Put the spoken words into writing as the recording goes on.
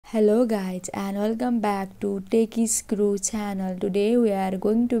Hello guys and welcome back to Techie's Crew channel. Today we are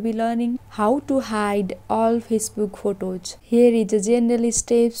going to be learning how to hide all Facebook photos. Here is the general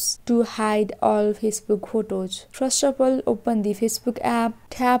steps to hide all Facebook photos. First of all, open the Facebook app.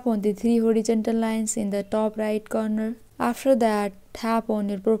 Tap on the three horizontal lines in the top right corner. After that, tap on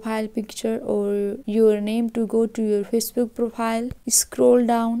your profile picture or your name to go to your Facebook profile. Scroll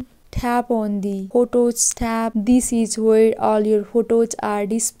down. Tap on the Photos tab. This is where all your photos are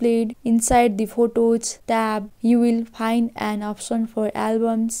displayed. Inside the Photos tab, you will find an option for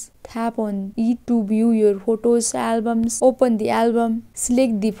albums. Tap on it to view your photos albums. Open the album.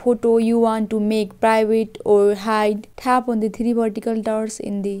 Select the photo you want to make private or hide. Tap on the three vertical dots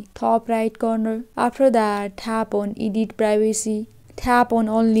in the top right corner. After that, tap on Edit Privacy. Tap on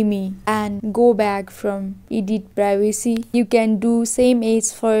Only Me and go back from Edit Privacy. You can do same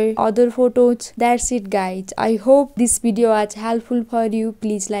as for other photos. That's it guys. I hope this video was helpful for you.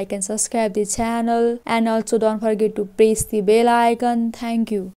 Please like and subscribe the channel and also don't forget to press the bell icon. Thank you.